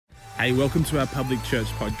Hey, welcome to our Public Church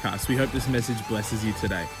podcast. We hope this message blesses you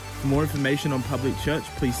today. For more information on Public Church,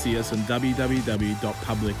 please see us on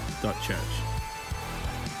www.public.church.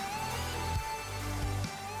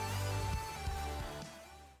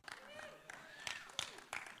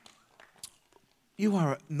 You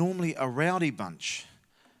are normally a rowdy bunch.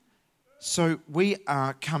 So we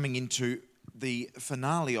are coming into the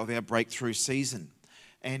finale of our breakthrough season.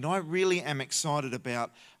 And I really am excited about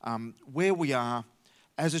where we are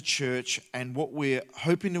as a church and what we're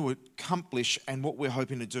hoping to accomplish and what we're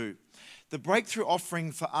hoping to do. The breakthrough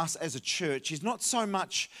offering for us as a church is not so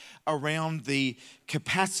much around the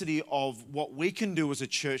capacity of what we can do as a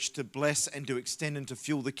church to bless and to extend and to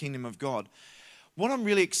fuel the kingdom of God. What I'm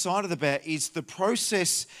really excited about is the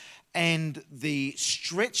process and the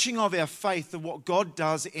stretching of our faith of what God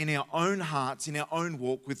does in our own hearts, in our own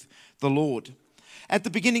walk with the Lord. At the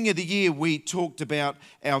beginning of the year, we talked about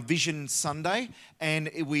our Vision Sunday, and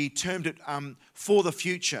we termed it For the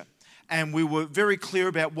Future. And we were very clear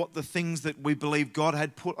about what the things that we believe God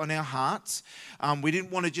had put on our hearts. We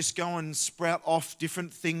didn't want to just go and sprout off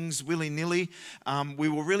different things willy-nilly. We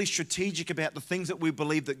were really strategic about the things that we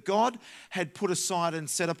believe that God had put aside and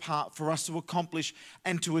set apart for us to accomplish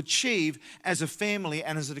and to achieve as a family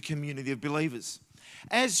and as a community of believers.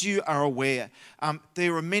 As you are aware,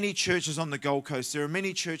 there are many churches on the Gold Coast. There are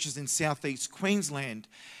many churches in southeast Queensland.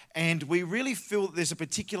 And we really feel that there's a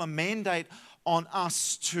particular mandate on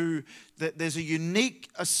us that there's a unique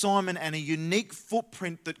assignment and a unique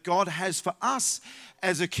footprint that God has for us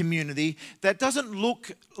as a community that doesn't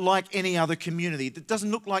look like any other community, that doesn't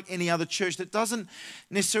look like any other church, that doesn't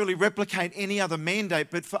necessarily replicate any other mandate.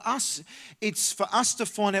 But for us, it's for us to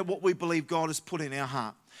find out what we believe God has put in our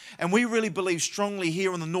heart. And we really believe strongly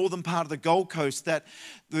here on the northern part of the Gold Coast that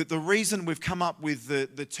the reason we've come up with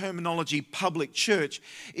the terminology public church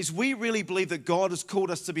is we really believe that God has called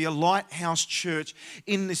us to be a lighthouse church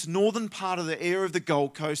in this northern part of the area of the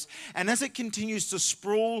Gold Coast. And as it continues to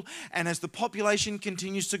sprawl and as the population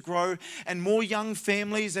continues to grow and more young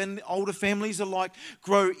families and older families alike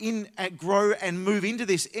grow and move into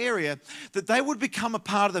this area, that they would become a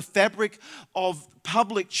part of the fabric of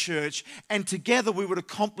public church, and together we would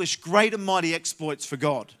accomplish great and mighty exploits for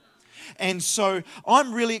God. And so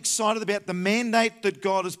I'm really excited about the mandate that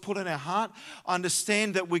God has put in our heart. I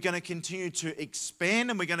understand that we're going to continue to expand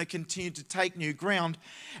and we're going to continue to take new ground.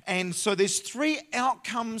 And so there's three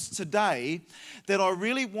outcomes today that I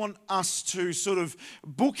really want us to sort of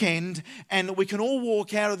bookend, and that we can all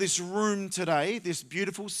walk out of this room today, this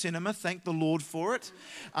beautiful cinema. Thank the Lord for it.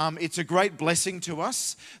 It's a great blessing to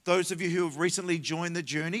us. Those of you who have recently joined the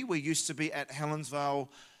journey, we used to be at Helensvale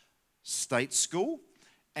State School.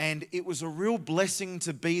 And it was a real blessing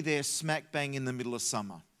to be there smack bang in the middle of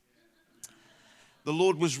summer. The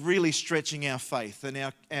Lord was really stretching our faith and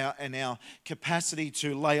our capacity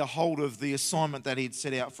to lay a hold of the assignment that He'd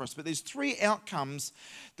set out for us. But there's three outcomes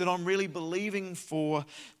that I'm really believing for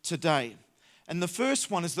today. And the first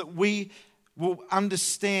one is that we will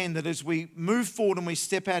understand that as we move forward and we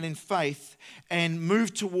step out in faith and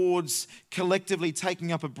move towards collectively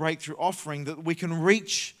taking up a breakthrough offering, that we can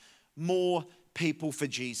reach more people for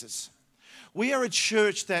Jesus. We are a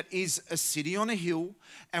church that is a city on a hill,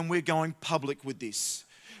 and we're going public with this.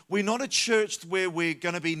 We're not a church where we're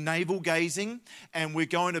going to be navel gazing and we're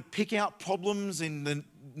going to pick out problems in the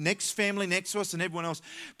next family next to us and everyone else,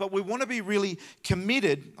 but we want to be really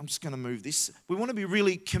committed. I'm just going to move this. We want to be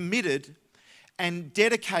really committed and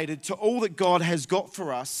dedicated to all that God has got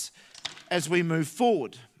for us as we move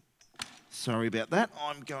forward. Sorry about that.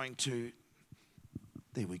 I'm going to...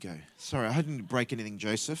 There we go. Sorry, I didn't break anything,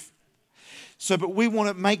 Joseph. But we want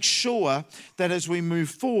to make sure that as we move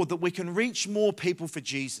forward, that we can reach more people for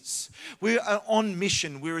Jesus. We're on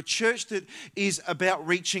mission. We're a church that is about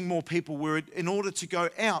reaching more people. In order to go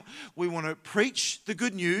out, we want to preach the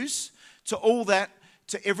good news to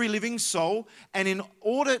every living soul. And in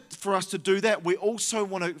order for us to do that, we also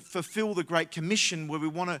want to fulfill the Great Commission, where we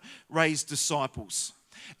want to raise disciples.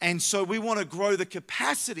 And so we want to grow the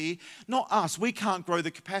capacity, not us, we can't grow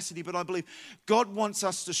the capacity, but I believe God wants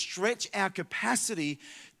us to stretch our capacity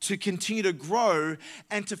to continue to grow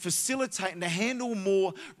and to facilitate and to handle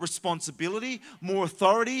more responsibility, more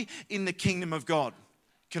authority in the kingdom of God.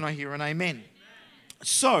 Can I hear an amen?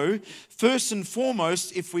 So, first and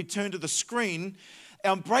foremost, if we turn to the screen,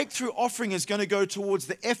 our breakthrough offering is going to go towards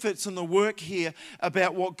the efforts and the work here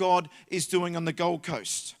about what God is doing on the Gold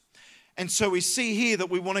Coast. And so we see here that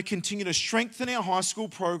we want to continue to strengthen our high school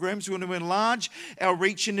programs. We want to enlarge our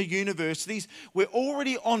reach into universities. We're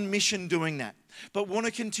already on mission doing that. but we want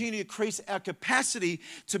to continue to increase our capacity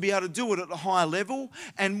to be able to do it at a higher level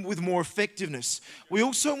and with more effectiveness. We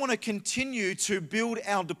also want to continue to build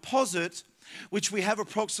our deposit, which we have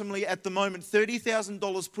approximately at the moment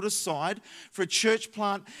 $30,000 put aside for a church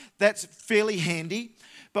plant. That's fairly handy.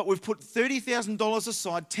 But we've put $30,000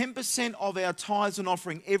 aside. 10% of our tithes and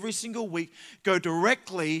offering every single week go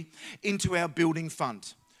directly into our building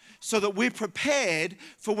fund so that we're prepared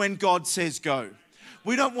for when God says go.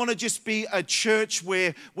 We don't want to just be a church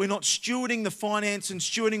where we're not stewarding the finance and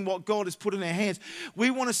stewarding what God has put in our hands. We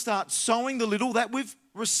want to start sowing the little that we've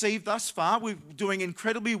received thus far. We're doing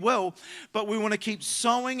incredibly well, but we want to keep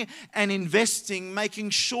sowing and investing,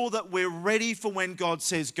 making sure that we're ready for when God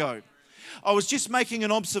says go. I was just making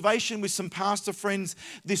an observation with some pastor friends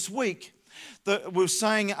this week. We were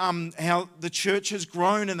saying how the church has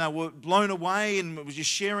grown, and they were blown away, and we were just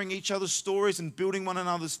sharing each other's stories and building one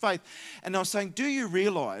another's faith. And I was saying, do you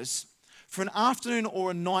realize for an afternoon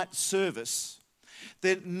or a night service,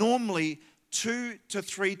 they're normally 2 to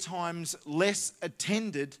 3 times less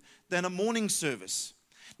attended than a morning service?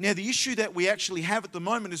 Now, the issue that we actually have at the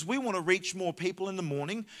moment is we want to reach more people in the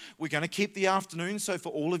morning. We're going to keep the afternoon. So for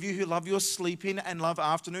all of you who love your sleep in and love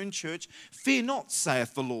afternoon church, fear not,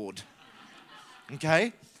 saith the Lord.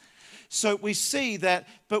 Okay? So we see that,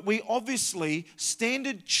 but we obviously,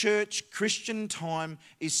 standard church Christian time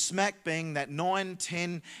is smack bang that 9,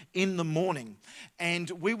 10 in the morning. And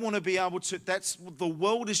we want to be able to, the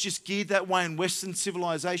world is just geared that way in Western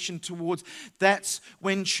civilization towards, that's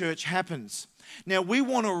when church happens. Now, we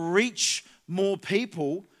want to reach more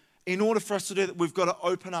people. In order for us to do that, we've got to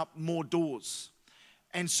open up more doors.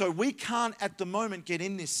 And so we can't at the moment get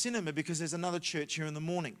in this cinema because there's another church here in the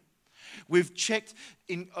morning. We've checked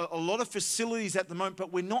in a lot of facilities at the moment,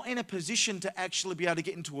 but we're not in a position to actually be able to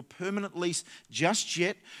get into a permanent lease just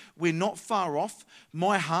yet. We're not far off.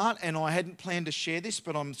 My heart, and I hadn't planned to share this,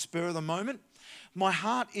 but on spur of the moment, my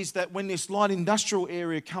heart is that when this light industrial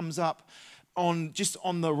area comes up, just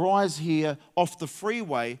on the rise here off the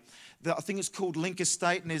freeway, I think it's called Link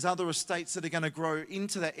Estate, and there's other estates that are going to grow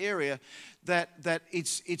into that area, that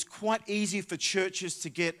it's quite easy for churches to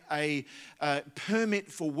get a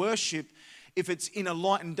permit for worship if it's in a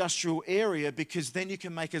light industrial area, because then you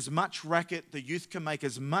can make as much racket, the youth can make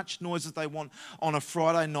as much noise as they want on a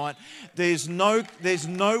Friday night. There's no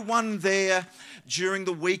one there during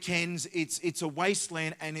the weekends. It's a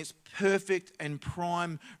wasteland, and it's perfect and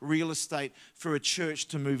prime real estate for a church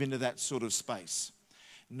to move into that sort of space.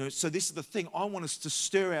 So this is the thing. I want us to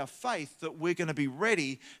stir our faith that we're going to be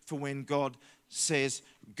ready for when God says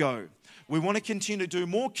go. We want to continue to do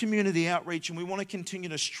more community outreach, and we want to continue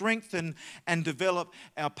to strengthen and develop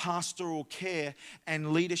our pastoral care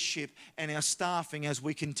and leadership and our staffing as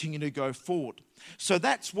we continue to go forward. So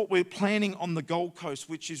that's what we're planning on the Gold Coast,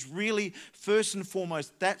 which is really, first and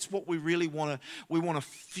foremost, that's what we really want to. We want to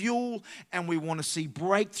fuel, and we want to see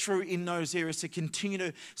breakthrough in those areas to continue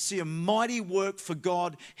to see a mighty work for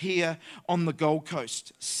God here on the Gold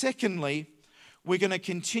Coast. Secondly, we're going to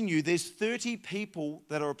continue. There's 30 people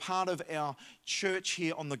that are a part of our church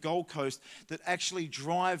here on the Gold Coast that actually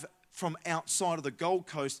drive from outside of the Gold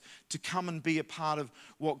Coast to come and be a part of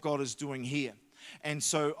what God is doing here. And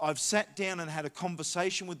so I've sat down and had a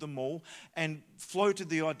conversation with them all and floated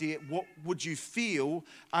the idea, what would you feel?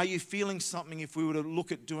 Are you feeling something if we were to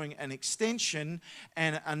look at doing an extension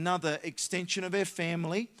and another extension of our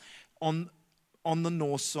family on the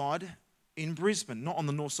north side in Brisbane? Not on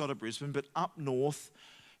the north side of Brisbane, but up north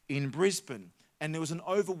in Brisbane. And there was an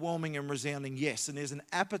overwhelming and resounding yes. And there's an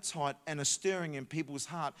appetite and a stirring in people's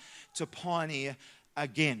heart to pioneer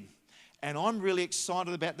again. And I'm really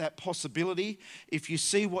excited about that possibility. If you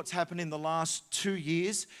see what's happened in the last 2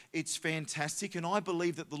 years, it's fantastic. And I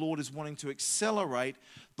believe that the Lord is wanting to accelerate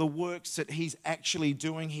the works that He's actually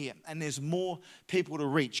doing here. And there's more people to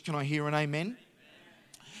reach. Can I hear an amen? Amen.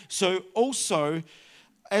 So also,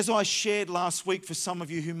 as I shared last week for some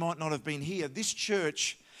of you who might not have been here, this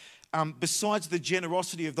church, besides the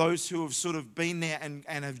generosity of those who have sort of been there and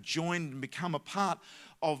have joined and become a part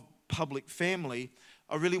of public family,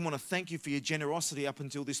 I really want to thank you for your generosity up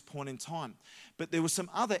until this point in time. But there were some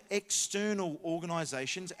other external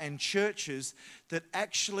organisations and churches that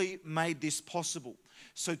actually made this possible.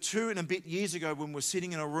 So 2 and a bit years ago, when we're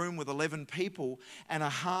sitting in a room with 11 people and a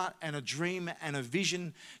heart and a dream and a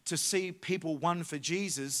vision to see people won for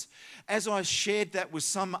Jesus, as I shared that with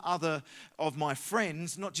some other of my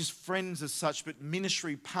friends, not just friends as such, but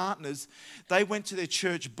ministry partners, they went to their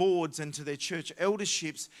church boards and to their church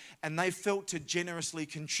elderships, and they felt to generously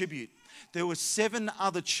contribute. There were 7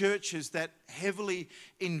 other churches that heavily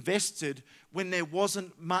invested when there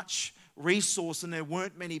wasn't much resource and there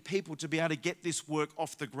weren't many people to be able to get this work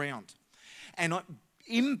off the ground. And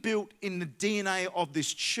inbuilt in the DNA of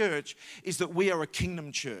this church is that we are a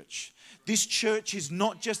kingdom church. This church is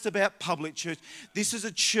not just about public church. This is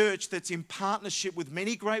a church that's in partnership with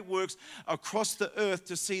many great works across the earth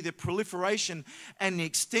to see the proliferation and the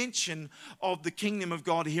extension of the kingdom of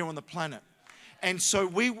God here on the planet. And so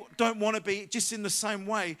we don't want to be, just in the same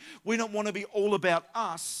way, we don't want to be all about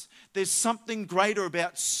us. There's something greater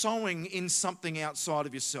about sowing in something outside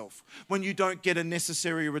of yourself when you don't get a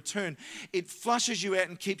necessary return. It flushes you out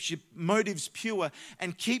and keeps your motives pure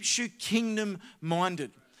and keeps you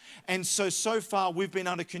kingdom-minded. And so far we've been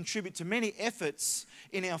able to contribute to many efforts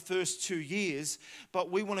in our first 2 years,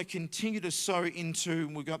 but we want to continue to sow into,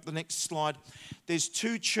 we've got the next slide, there's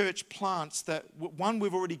 2 church plants that, one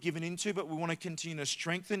we've already given into, but we want to continue to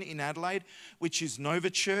strengthen in Adelaide, which is Nova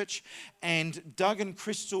Church. And Doug and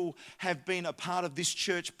Crystal have been a part of this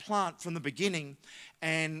church plant from the beginning.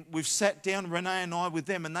 And we've sat down, Renee and I, with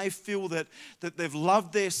them, and they feel that they've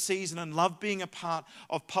loved their season and loved being a part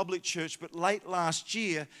of public church. But late last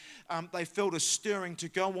year, they felt a stirring to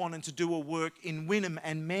go on and to do a work in Wynnum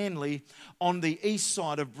and Manly on the east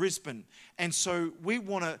side of Brisbane. And so we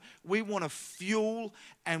want to fuel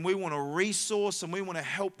and we want to resource and we want to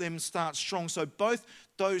help them start strong. So both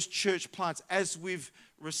those church plants, as we've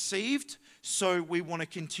received, so we want to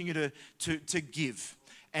continue to give.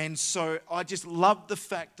 And so I just love the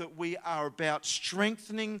fact that we are about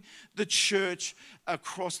strengthening the church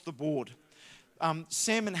across the board.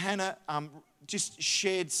 Sam and Hannah just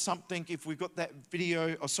shared something. If we've got that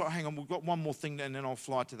video, oh, sorry, hang on, we've got one more thing and then I'll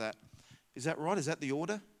fly to that. Is that right? Is that the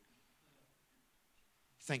order?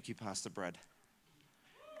 Thank you, Pastor Brad.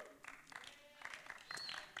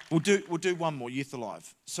 We'll do one more, Youth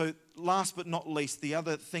Alive. So last but not least, the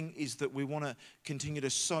other thing is that we want to continue to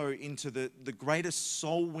sow into the greatest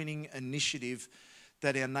soul-winning initiative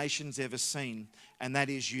that our nation's ever seen, and that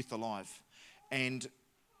is Youth Alive. And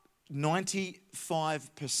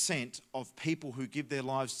 95% of people who give their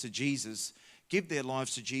lives to Jesus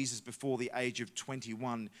before the age of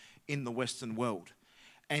 21 in the Western world.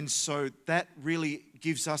 And so that really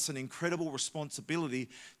gives us an incredible responsibility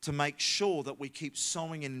to make sure that we keep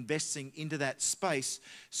sowing and investing into that space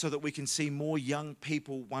so that we can see more young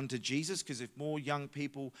people won to Jesus. Because if more young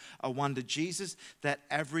people are won to Jesus, that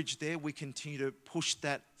average there, we continue to push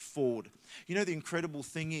that forward. You know, the incredible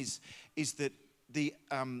thing is that the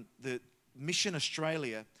Mission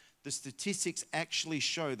Australia, the statistics actually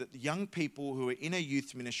show that the young people who are in a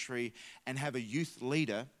youth ministry and have a youth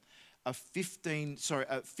leader are 15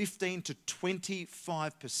 to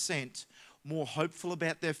 25% more hopeful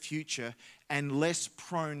about their future and less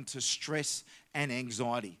prone to stress and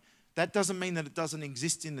anxiety. That doesn't mean that it doesn't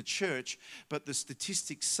exist in the church, but the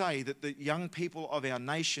statistics say that the young people of our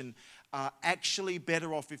nation are actually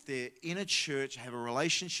better off if they're in a church, have a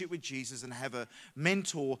relationship with Jesus, and have a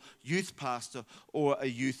mentor, youth pastor, or a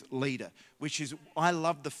youth leader. Which is, I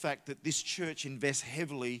love the fact that this church invests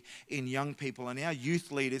heavily in young people, and our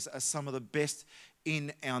youth leaders are some of the best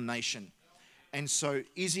in our nation. And so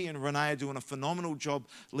Izzy and Renee are doing a phenomenal job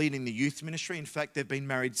leading the youth ministry. In fact, they've been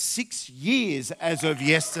married 6 years as of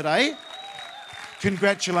yesterday.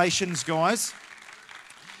 Congratulations, guys.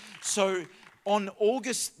 So on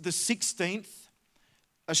August the 16th,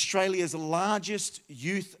 Australia's largest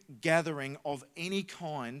youth gathering of any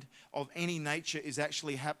kind, of any nature, is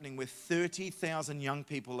actually happening, where 30,000 young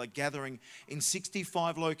people are gathering in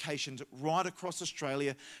 65 locations right across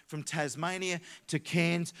Australia, from Tasmania to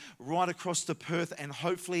Cairns, right across to Perth, and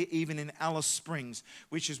hopefully even in Alice Springs,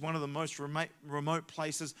 which is one of the most remote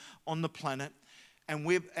places on the planet.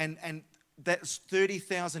 And that's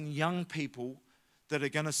 30,000 young people that are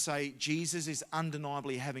going to say Jesus is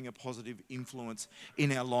undeniably having a positive influence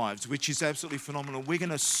in our lives, which is absolutely phenomenal. We're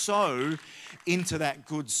going to sow into that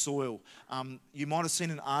good soil. You might have seen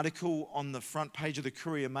an article on the front page of the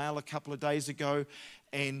Courier Mail a couple of days ago,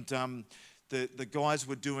 and the guys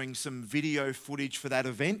were doing some video footage for that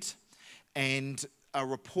event, and a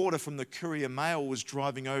reporter from the Courier Mail was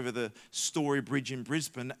driving over the Story Bridge in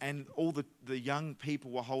Brisbane, and all the young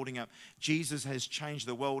people were holding up "Jesus has changed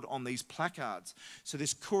the world" on these placards. So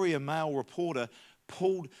this Courier Mail reporter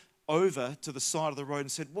pulled over to the side of the road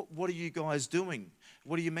and said, what are you guys doing?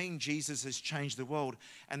 What do you mean Jesus has changed the world?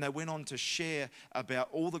 And they went on to share about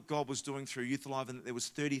all that God was doing through Youth Alive, and that there was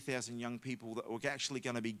 30,000 young people that were actually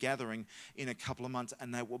going to be gathering in a couple of months,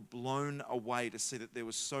 and they were blown away to see that there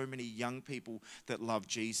were so many young people that love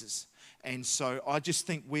Jesus. And so I just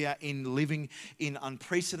think we are living in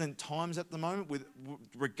unprecedented times at the moment,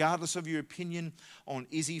 regardless of your opinion on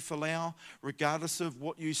Izzy Folau, regardless of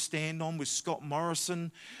what you stand on with Scott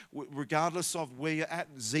Morrison, regardless of where you're at.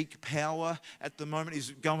 Zeke Power at the moment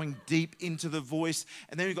is going deep into the voice.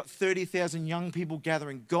 And then we've got 30,000 young people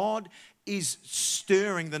gathering. God is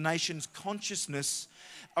stirring the nation's consciousness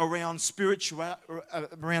around spirituality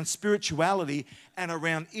and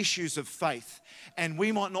around issues of faith. And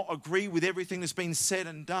we might not agree with everything that's been said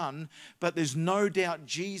and done, but there's no doubt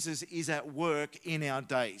Jesus is at work in our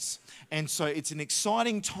days. And so it's an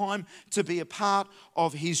exciting time to be a part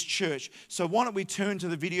of his church. So why don't we turn to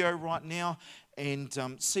the video right now and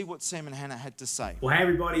see what Sam and Hannah had to say. Well, hey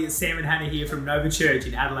everybody, it's Sam and Hannah here from Nova Church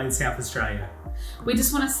in Adelaide, South Australia. We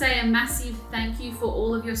just want to say a massive thank you for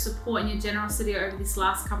all of your support and your generosity over this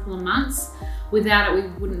last couple of months. Without it, we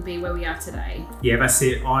wouldn't be where we are today. Yeah, that's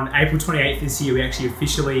it. On April 28th this year, we actually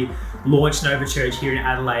officially launched Nova Church here in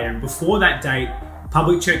Adelaide. And before that date,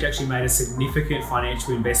 Public Church actually made a significant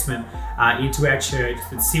financial investment into our church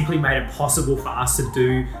that simply made it possible for us to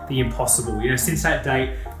do the impossible. You know, since that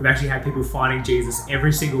date, we've actually had people finding Jesus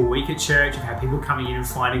every single week at church. We've had people coming in and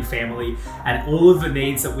finding family, and all of the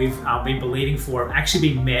needs that we've been believing for have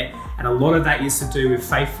actually been met. And a lot of that is to do with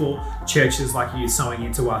faithful churches like you sowing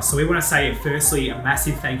into us. So we want to say, firstly, a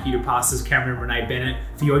massive thank you to Pastors Cameron and Renee Bennett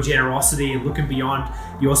for your generosity and looking beyond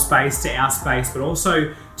your space to our space, but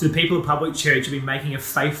also to the people of Public Church who've been making a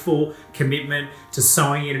faithful commitment to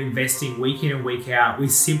sowing in and investing week in and week out. We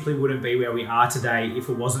simply wouldn't be where we are today if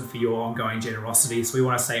it wasn't for your ongoing generosity. So we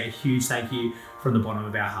want to say a huge thank you from the bottom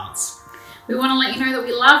of our hearts. We want to let you know that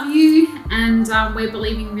we love you, and we're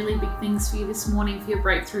believing really big things for you this morning for your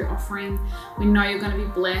breakthrough offering. We know you're going to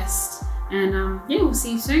be blessed, and yeah, we'll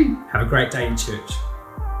see you soon. Have a great day in church.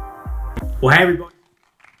 Well, hey everybody.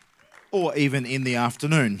 Or even in the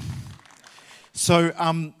afternoon. So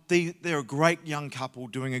they're a great young couple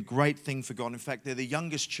doing a great thing for God. In fact, they're the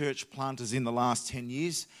youngest church planters in the last 10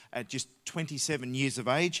 years at just 27 years of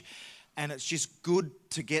age. And it's just good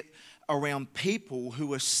to get around people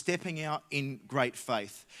who are stepping out in great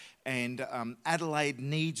faith. And Adelaide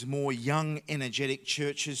needs more young, energetic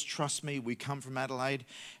churches. Trust me, we come from Adelaide,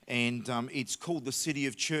 and it's called the City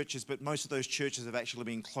of Churches, but most of those churches have actually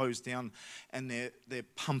been closed down, and they're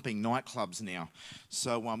pumping nightclubs now.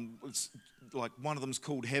 So it's like one of them's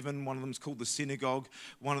called Heaven, one of them's called the Synagogue,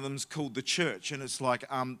 one of them's called the Church, and it's like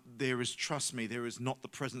trust me, there is not the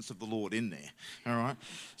presence of the Lord in there. All right,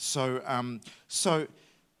 so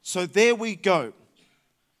there we go.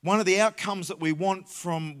 One of the outcomes that we want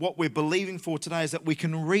from what we're believing for today is that we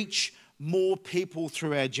can reach more people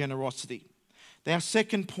through our generosity. Our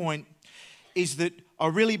second point is that I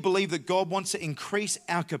really believe that God wants to increase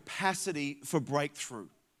our capacity for breakthrough.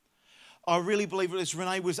 I really believe, as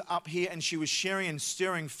Renee was up here and she was sharing and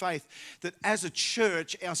stirring faith, that as a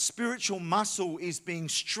church, our spiritual muscle is being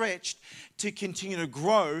stretched to continue to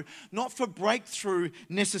grow, not for breakthrough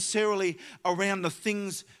necessarily around the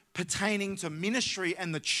things pertaining to ministry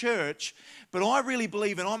and the church, but I really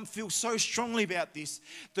believe, and I feel so strongly about this,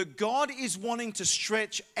 that God is wanting to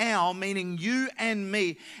stretch meaning you and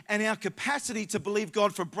me, and our capacity to believe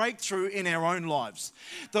God for breakthrough in our own lives.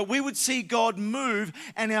 That we would see God move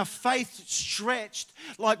and our faith stretched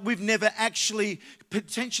like we've never actually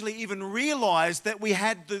potentially even realized that we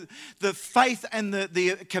had the faith and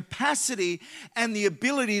the capacity and the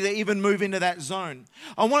ability to even move into that zone.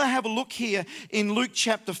 I want to have a look here in Luke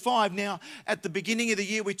chapter 5. Now, at the beginning of the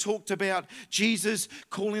year, we talked about Jesus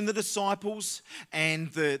calling the disciples, and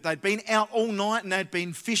they'd been out all night and they'd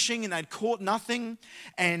been fishing and they'd caught nothing.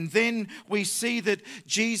 And then we see that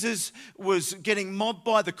Jesus was getting mobbed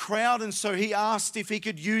by the crowd, and so he asked if he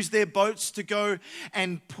could use their boats to go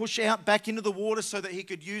and push out back into the water so that he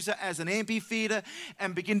could use it as an amphitheater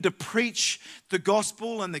and begin to preach the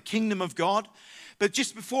gospel and the kingdom of God. But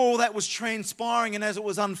just before all that was transpiring and as it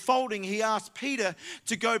was unfolding, he asked Peter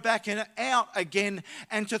to go back and out again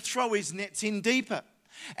and to throw his nets in deeper.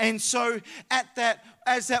 And so at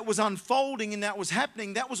as that was unfolding and that was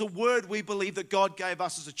happening, that was a word we believe that God gave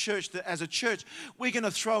us as a church, that as a church, we're going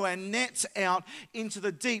to throw our nets out into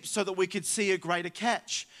the deep so that we could see a greater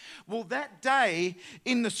catch. Well, that day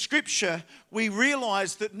in the scripture, we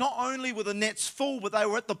realized that not only were the nets full, but they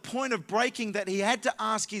were at the point of breaking, that he had to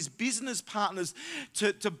ask his business partners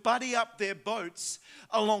to buddy up their boats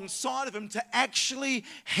alongside of him to actually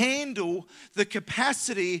handle the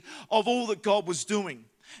capacity of all that God was doing.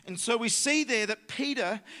 And so we see there that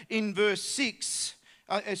Peter in verse 8,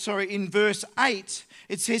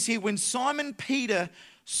 it says here, when Simon Peter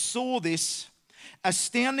saw this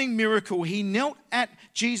astounding miracle, he knelt at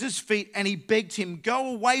Jesus' feet and he begged him, "Go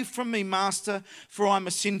away from me, Master, for I'm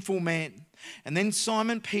a sinful man." And then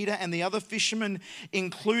Simon Peter and the other fishermen,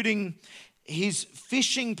 including his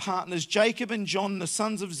fishing partners, Jacob and John, the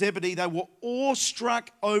sons of Zebedee, they were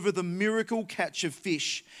awestruck over the miracle catch of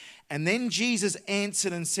fish. And then Jesus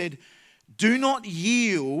answered and said, "Do not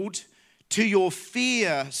yield to your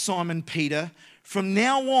fear, Simon Peter. From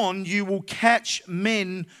now on, you will catch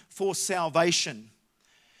men for salvation."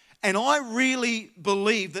 And I really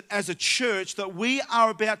believe that as a church that we are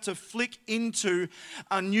about to flick into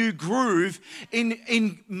a new groove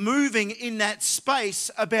in moving in that space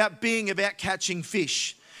about catching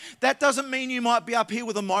fish. That doesn't mean you might be up here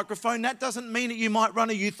with a microphone. That doesn't mean that you might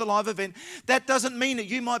run a Youth Alive event. That doesn't mean that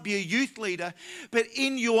you might be a youth leader. But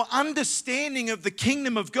in your understanding of the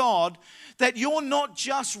kingdom of God, that you're not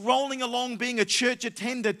just rolling along being a church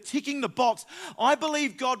attender, ticking the box. I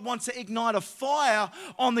believe God wants to ignite a fire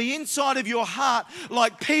on the inside of your heart.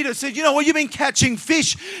 Like Peter said, you know what, you've been catching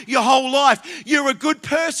fish your whole life. You're a good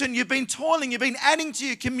person. You've been toiling. You've been adding to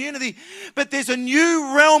your community. But there's a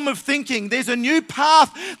new realm of thinking. There's a new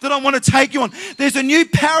path that I want to take you on. There's a new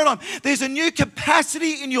paradigm. There's a new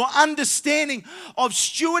capacity in your understanding of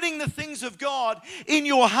stewarding the things of God in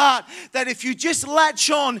your heart, that if you just latch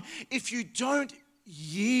on, if you don't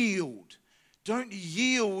yield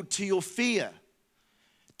to your fear.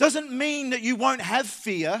 Doesn't mean that you won't have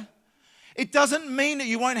fear. It doesn't mean that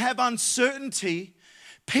you won't have uncertainty.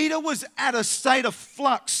 Peter was at a state of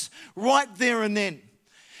flux right there and then.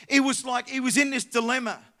 It was like he was in this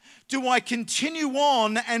dilemma. Do I continue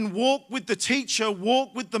on and walk with the teacher,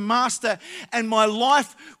 walk with the master, and my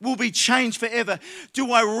life will be changed forever?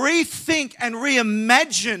 Do I rethink and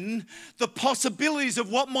reimagine the possibilities of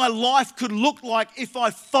what my life could look like if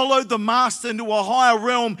I followed the master into a higher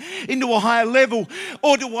realm, into a higher level?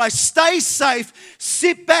 Or do I stay safe,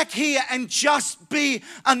 sit back here and just be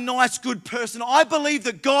a nice, good person? I believe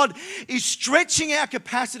that God is stretching our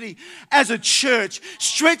capacity as a church,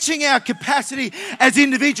 stretching our capacity as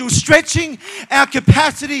individuals, stretching our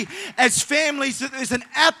capacity as families, that there's an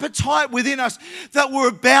appetite within us that we're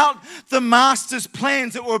about the Master's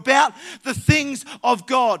plans, that we're about the things of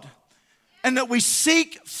God, and that we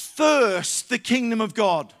seek first the kingdom of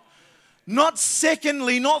God. Not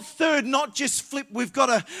secondly, not third, not just flip. We've got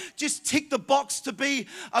to just tick the box to be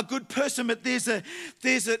a good person, but there's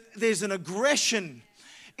an aggression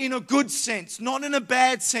in a good sense, not in a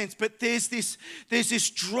bad sense, but there's this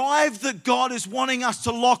drive that God is wanting us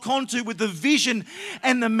to lock onto with the vision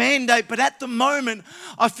and the mandate. But at the moment,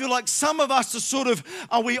 I feel like some of us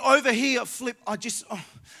are we over here, flip,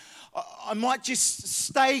 I might just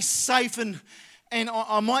stay safe and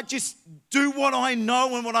I might just do what I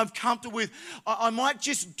know and what I'm comfortable with. I might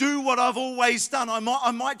just do what I've always done.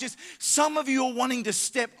 I might just, some of you are wanting to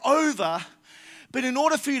step over. But in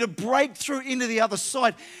order for you to break through into the other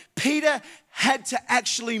side, Peter had to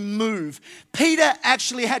actually move. Peter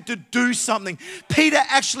actually had to do something. Peter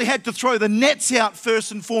actually had to throw the nets out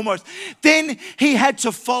first and foremost. Then he had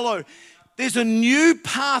to follow. There's a new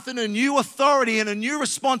path and a new authority and a new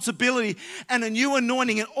responsibility and a new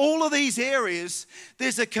anointing. In all of these areas,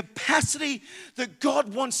 there's a capacity that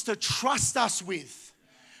God wants to trust us with.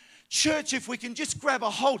 Church, if we can just grab a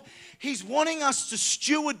hold, He's wanting us to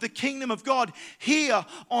steward the kingdom of God here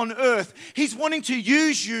on earth. He's wanting to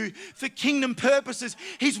use you for kingdom purposes.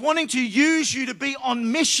 He's wanting to use you to be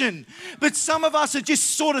on mission. But some of us are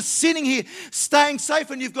just sort of sitting here, staying safe,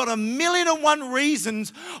 and you've got 1,000,001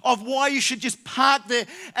 reasons of why you should just park there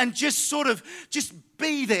and just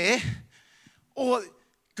be there. Or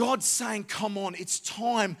God's saying, come on, it's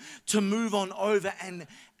time to move on over and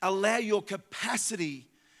allow your capacity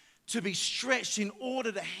to be stretched in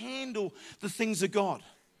order to handle the things of God.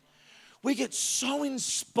 We get so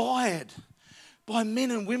inspired by men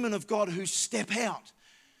and women of God who step out.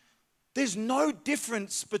 There's no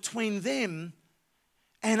difference between them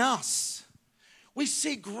and us. We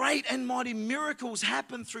see great and mighty miracles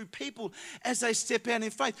happen through people as they step out in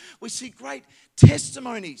faith. We see great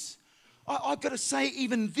testimonies. I've got to say,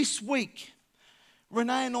 even this week,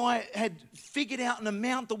 Renee and I had figured out an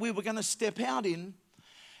amount that we were going to step out in.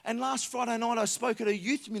 And last Friday night, I spoke at a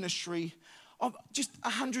youth ministry of just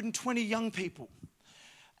 120 young people.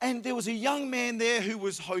 And there was a young man there who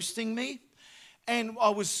was hosting me. And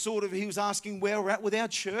he was asking where we're at with our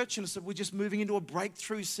church. And I said, we're just moving into a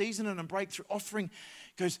breakthrough season and a breakthrough offering.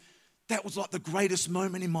 He goes, that was like the greatest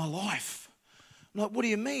moment in my life. I'm like, what do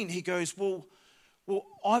you mean? He goes, well,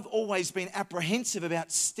 I've always been apprehensive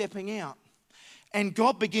about stepping out. And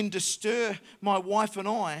God began to stir my wife and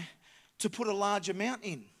I to put a large amount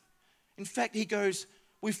in. In fact, he goes,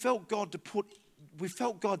 we felt God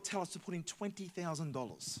tell us to put in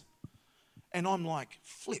 $20,000. And I'm like,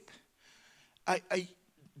 flip.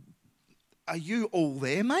 Are you all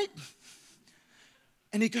there, mate?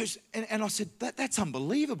 And he goes, and I said, that's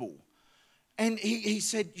unbelievable. And he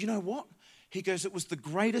said, you know what? He goes, it was the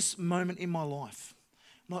greatest moment in my life.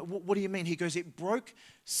 I'm like, what do you mean? He goes, it broke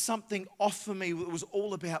something off of me that was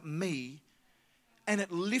all about me. And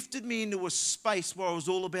it lifted me into a space where I was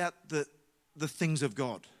all about the things of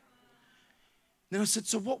God. Then I said,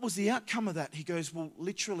 so what was the outcome of that? He goes, well,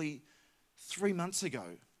 literally 3 months ago,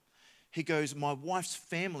 he goes, my wife's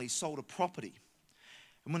family sold a property.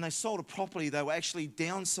 And when they sold a property, they were actually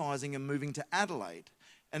downsizing and moving to Adelaide.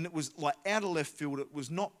 And it was like out of left field. It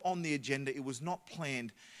was not on the agenda. It was not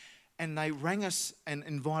planned. And they rang us and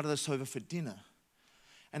invited us over for dinner.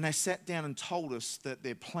 And they sat down and told us that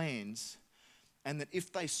their plans, and that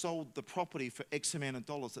if they sold the property for X amount of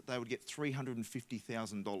dollars, that they would get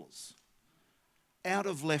 $350,000. Out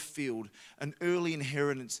of left field, an early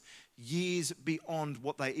inheritance, years beyond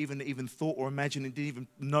what they even thought or imagined, and didn't even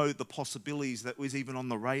know the possibilities that was even on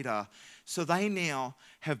the radar. So they now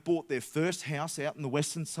have bought their first house out in the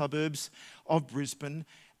western suburbs of Brisbane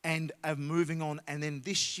and are moving on. And then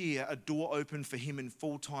this year, a door opened for him in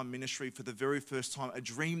full-time ministry for the very first time, a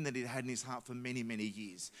dream that he'd had in his heart for many, many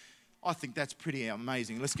years. I think that's pretty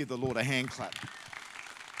amazing. Let's give the Lord a hand clap.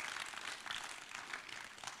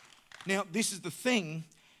 Now, this is the thing,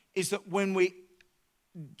 is that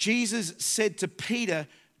Jesus said to Peter,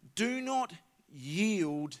 do not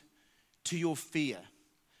yield to your fear.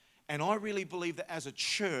 And I really believe that as a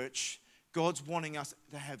church, God's wanting us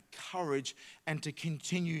to have courage and to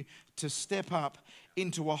continue to step up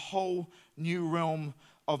into a whole new realm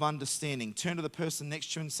of understanding. Turn to the person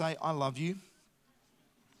next to you and say, I love you.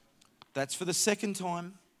 That's for the second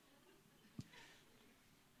time.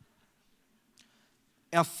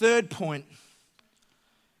 Our third point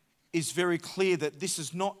is very clear that this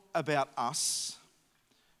is not about us,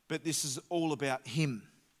 but this is all about him.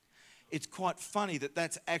 It's quite funny that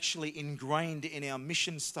that's actually ingrained in our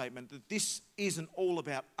mission statement, that this isn't all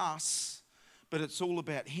about us, but it's all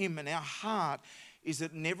about him. And our heart is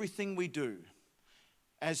that in everything we do,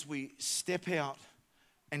 as we step out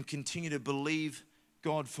and continue to believe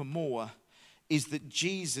God for more, is that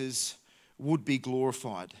Jesus would be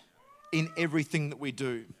glorified in everything that we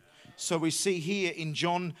do. So we see here in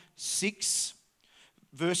John 6,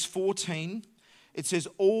 verse 14, it says,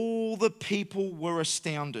 all the people were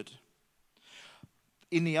astounded.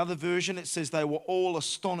 In the other version, it says they were all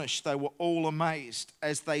astonished, they were all amazed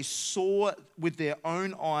as they saw with their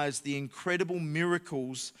own eyes the incredible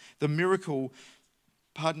miracles, the miracle,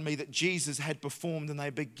 that Jesus had performed, and they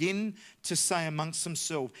begin to say amongst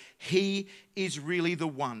themselves, he is really the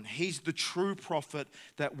one. He's the true prophet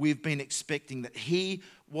that we've been expecting, that he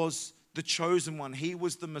was the chosen one. He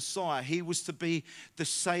was the Messiah. He was to be the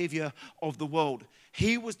Savior of the world.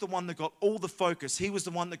 He was the one that got all the focus. He was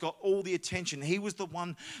the one that got all the attention. He was the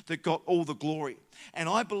one that got all the glory. And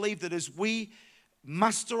I believe that as we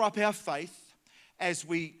muster up our faith, as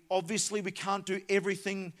we can't do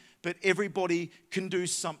everything, but everybody can do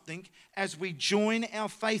something. As we join our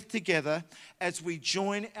faith together, as we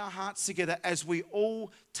join our hearts together, as we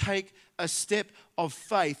all take a step of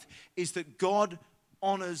faith, is that God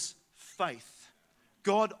honors faith.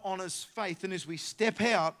 God honors faith. And as we step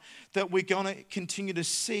out, that we're going to continue to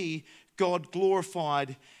see God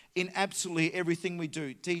glorified in absolutely everything we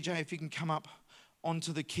do. DJ, if you can come up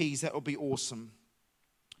onto the keys, that would be awesome.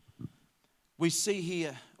 We see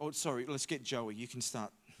here, let's get Joey. You can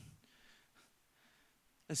start.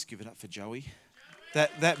 Let's give it up for Joey.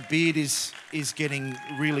 That beard is getting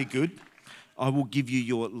really good. I will give you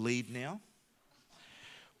your lead now.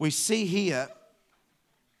 We see here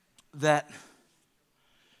that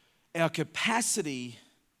our capacity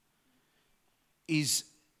needs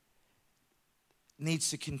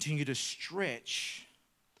to continue to stretch.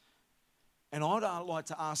 And I'd like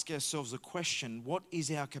to ask ourselves a question: what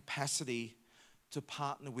is our capacity to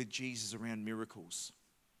partner with Jesus around miracles?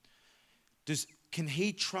 Can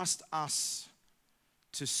he trust us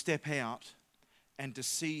to step out and to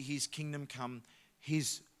see his kingdom come,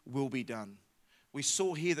 his will be done. We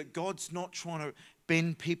saw here that God's not trying to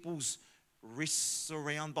bend people's wrists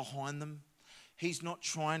around behind them. He's not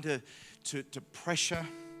trying to pressure.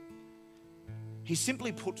 He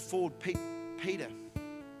simply put forward, Peter,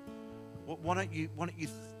 why don't you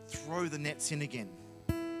throw the nets in again?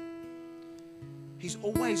 He's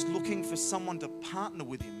always looking for someone to partner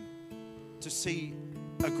with him to see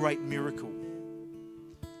a great miracle.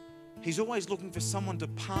 He's always looking for someone to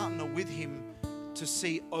partner with him to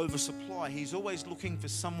see oversupply. He's always looking for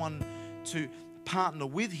someone to partner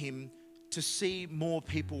with him to see more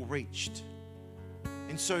people reached.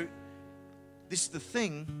 And so this is the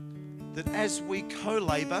thing, that as we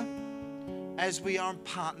co-labor, as we are in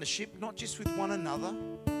partnership, not just with one another,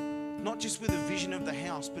 not just with a vision of the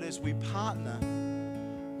house, but as we partner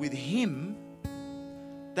with him,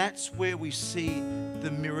 that's where we see the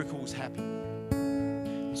miracles happen.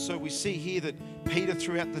 And so we see here that Peter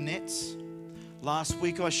threw out the nets. Last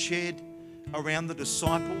week I shared around the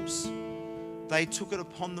disciples. They took it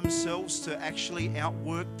upon themselves to actually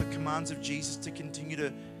outwork the commands of Jesus to continue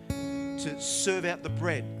to serve out the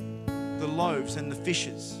bread, the loaves and the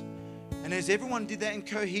fishes. And as everyone did that in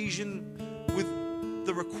cohesion with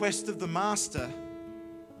the request of the Master,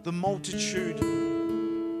 the multitude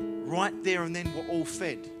right there and then were all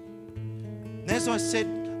fed. And as I said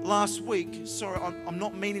last week, sorry, I'm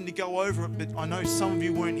not meaning to go over it, but I know some of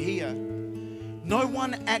you weren't here. No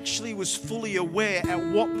one actually was fully aware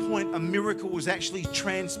at what point a miracle was actually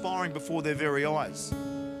transpiring before their very eyes.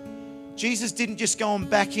 Jesus didn't just go and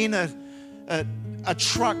back in a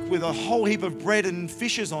truck with a whole heap of bread and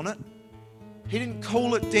fishes on it. He didn't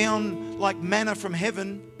call it down like manna from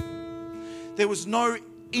heaven. There was no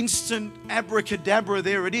instant abracadabra,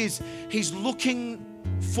 there it is. He's looking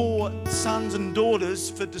for sons and daughters,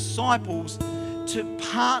 for disciples to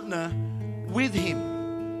partner with him.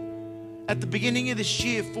 At the beginning of this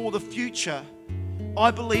year, for the future,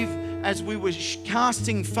 I believe as we were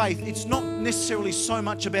casting faith, it's not necessarily so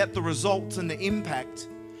much about the results and the impact.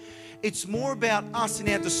 It's more about us in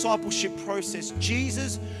our discipleship process.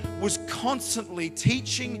 Jesus was constantly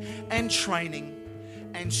teaching and training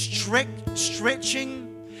and stretching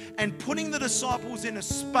and putting the disciples in a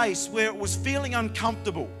space where it was feeling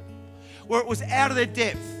uncomfortable, where it was out of their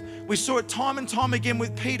depth. We saw it time and time again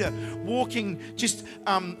with Peter walking just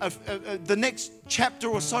the next chapter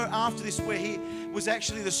or so after this, where he was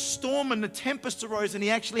actually, the storm and the tempest arose and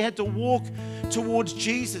he actually had to walk towards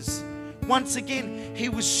Jesus. Once again, he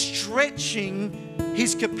was stretching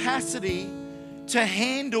his capacity to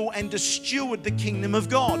handle and to steward the kingdom of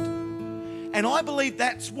God. And I believe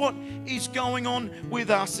that's what is going on with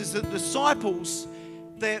us, is that disciples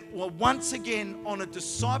that were once again on a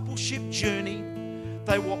discipleship journey.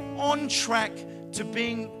 They were on track to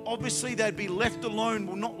being, obviously they'd be left alone.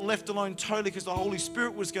 Well, not left alone totally, because the Holy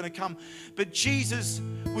Spirit was going to come. But Jesus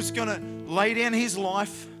was going to lay down his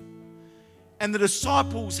life. And the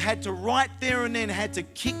disciples had to right there and then had to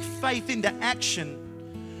kick faith into action.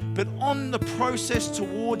 But on the process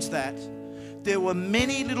towards that, there were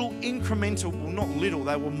many little incremental, well, not little,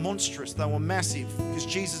 they were monstrous, they were massive, because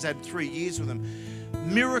Jesus had 3 years with them.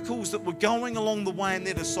 Miracles that were going along the way in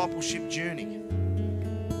their discipleship journey.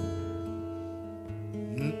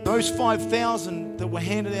 Those 5,000 that were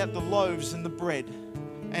handed out the loaves and the bread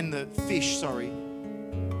and the fish,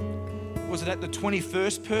 was it at the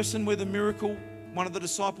 21st person where the miracle, one of the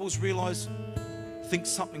disciples realized, I think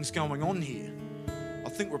something's going on here. I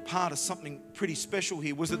think we're part of something pretty special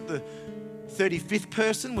here. Was it the 35th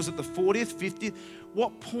person? Was it the 40th, 50th?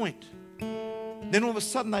 What point? Then all of a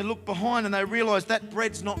sudden they look behind and they realize that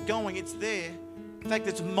bread's not going, it's there. In fact,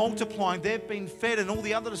 it's multiplying. They've been fed, and all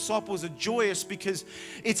the other disciples are joyous because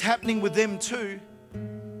it's happening with them too.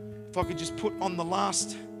 If I could just put on the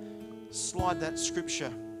last slide that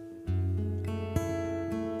scripture.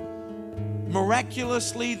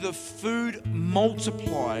 Miraculously, the food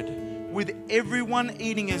multiplied, with everyone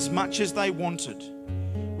eating as much as they wanted.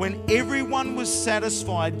 When everyone was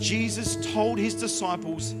satisfied, Jesus told his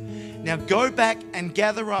disciples, "Now go back and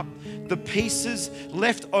gather up the pieces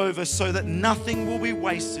left over so that nothing will be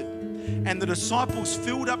wasted." And the disciples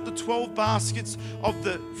filled up the 12 baskets of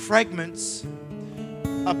the fragments,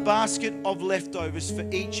 a basket of leftovers for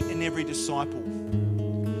each and every disciple.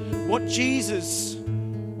 What Jesus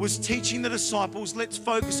was teaching the disciples, let's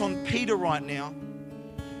focus on Peter right now.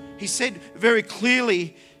 He said very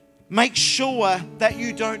clearly, make sure that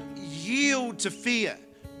you don't yield to fear.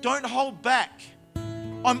 Don't hold back.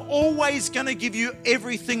 I'm always going to give you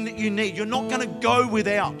everything that you need. You're not going to go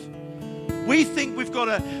without. We think we've got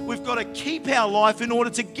to keep our life in order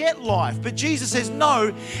to get life. But Jesus says,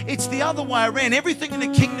 no, it's the other way around. Everything in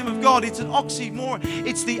the kingdom of God, it's an oxymoron.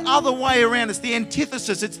 It's the other way around. It's the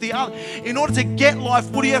antithesis. It's the other. In order to get life,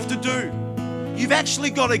 what do you have to do? You've actually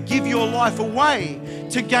got to give your life away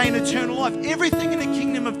to gain eternal life. Everything in the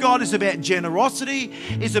kingdom of God is about generosity,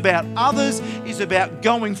 is about others, is about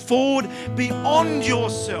going forward beyond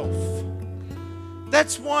yourself.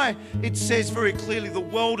 That's why it says very clearly the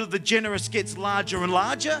world of the generous gets larger and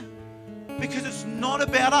larger, because it's not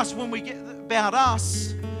about us. When we get about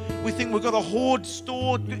us, we think we've got a hoard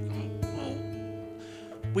stored.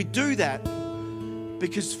 We do that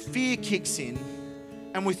because fear kicks in,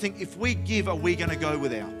 and we think, if we give, are we going to go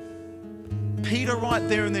without? Peter right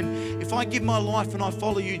there and then, if I give my life and I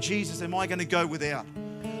follow you, Jesus, am I going to go without?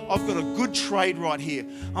 I've got a good trade right here.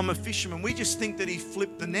 I'm a fisherman. We just think that he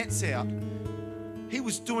flipped the nets out. He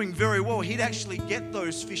was doing very well. He'd actually get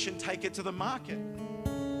those fish and take it to the market.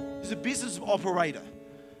 He's a business operator.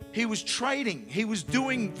 He was trading. He was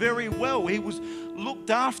doing very well. He was looked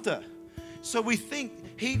after. So we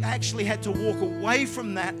think he actually had to walk away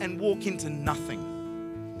from that and walk into nothing.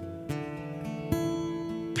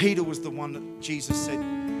 Peter was the one that Jesus said,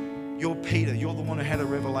 you're Peter. You're the one who had a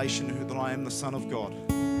revelation that I am the Son of God.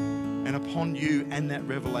 And upon you and that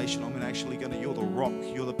revelation, you're the rock.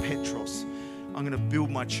 You're the Petros. I'm going to build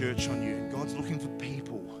my church on you. And God's looking for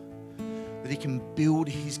people that he can build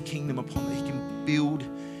his kingdom upon, that he can build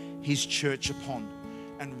his church upon.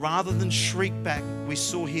 And rather than shriek back, we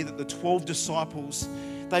saw here that the 12 disciples,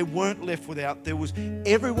 they weren't left without.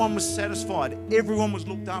 Everyone was satisfied. Everyone was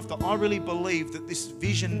looked after. I really believe that this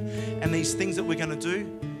vision and these things that we're going to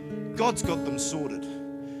do, God's got them sorted.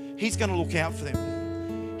 He's going to look out for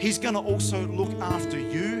them. He's going to also look after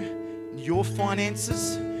you, your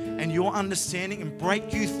finances, and your understanding, and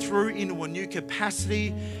break you through into a new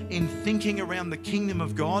capacity in thinking around the kingdom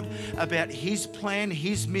of God, about his plan,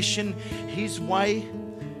 his mission, his way.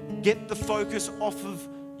 Get the focus off of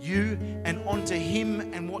you and onto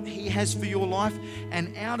him and what he has for your life.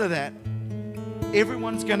 And out of that,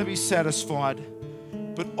 everyone's going to be satisfied.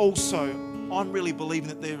 But also, I'm really believing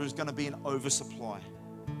that there is going to be an oversupply.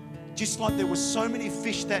 Just like there were so many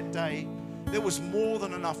fish that day, there was more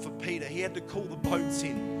than enough for Peter. He had to call the boats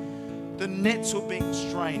in. The nets were being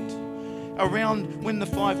strained. Around when the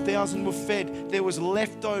 5,000 were fed, there was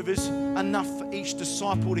leftovers enough for each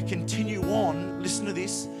disciple to continue on. Listen to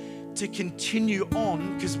this. To continue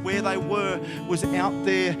on, because where they were was out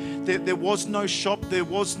there. There was no shop, there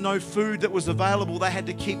was no food that was available. They had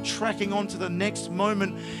to keep tracking on to the next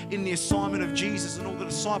moment in the assignment of Jesus and all the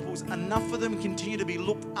disciples. Enough for them continue to be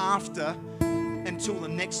looked after until the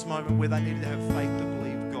next moment where they needed to have faith to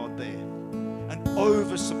believe God there. An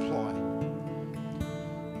oversupply.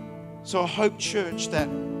 So I hope, church, that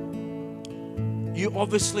you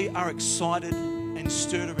obviously are excited and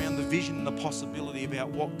stirred around the vision and the possibility about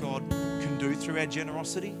what God can do through our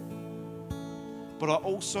generosity. But I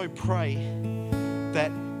also pray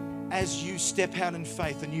that as you step out in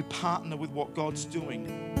faith and you partner with what God's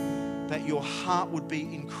doing, that your heart would be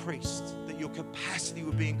increased, that your capacity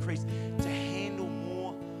would be increased to handle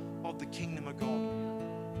more of the kingdom of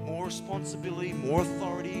God. More responsibility, more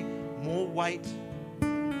authority, more weight,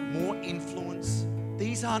 more influence.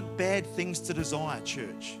 These aren't bad things to desire,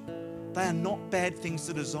 church. They are not bad things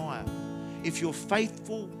to desire. If you're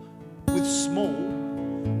faithful with small,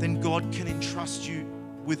 then God can entrust you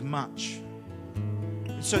with much.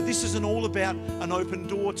 And so this isn't all about an open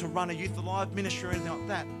door to run a Youth Alive ministry or anything like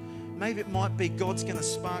that. Maybe it might be God's going to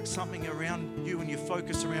spark something around you and your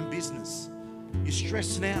focus around business. You're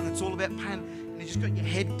stressing out and it's all about pain, and you just got your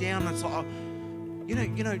head down and it's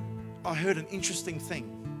like, I heard an interesting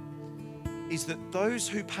thing, is that those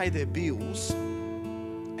who pay their bills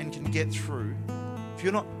and can get through,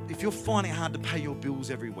 if you're finding it hard to pay your bills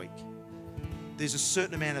every week, there's a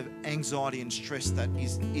certain amount of anxiety and stress that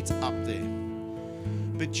it's up there.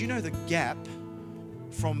 But do you know the gap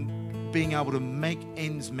from being able to make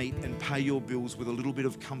ends meet and pay your bills with a little bit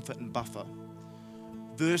of comfort and buffer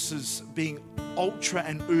versus being ultra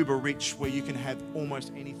and uber rich where you can have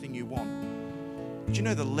almost anything you want? Do you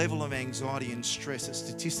know the level of anxiety and stress that's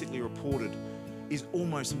statistically reported is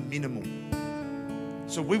almost minimal?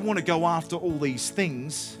 So we want to go after all these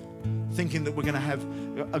things thinking that we're going to have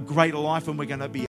a greater life and we're going to be